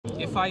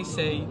if I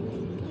say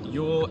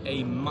you're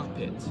a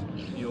muppet,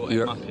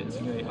 you're a muppet.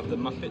 You know, you have the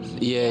Muppets.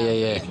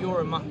 Yeah. If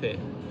you're a muppet,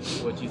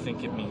 what do you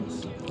think it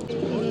means?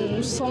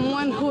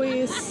 Someone who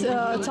is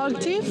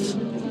talkative.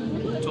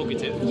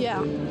 Talkative. Yeah.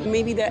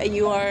 Maybe that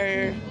you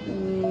are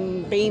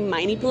being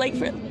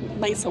manipulated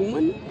by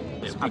someone.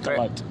 Speak a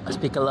lot.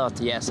 Speak a lot.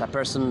 Yes, a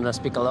person that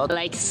speak a lot.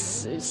 Like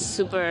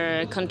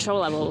super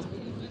controllable.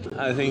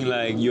 I think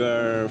like you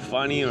are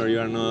funny or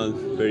you are not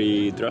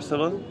very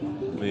trustable.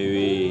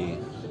 Maybe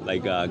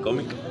like a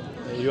comic.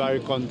 You are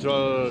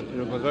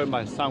controlled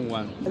by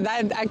someone.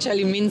 That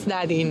actually means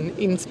that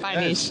in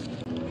Spanish. Yes.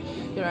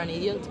 You're an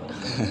idiot.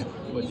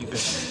 What do you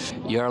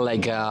think? You're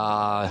like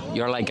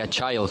a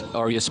child,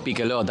 or you speak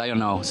a lot. I don't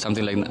know,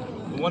 something like that.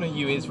 One of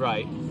you is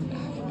right.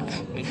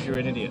 If you're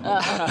an idiot.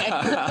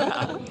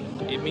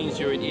 It means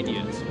you're an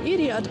idiot.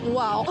 Idiot.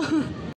 Wow.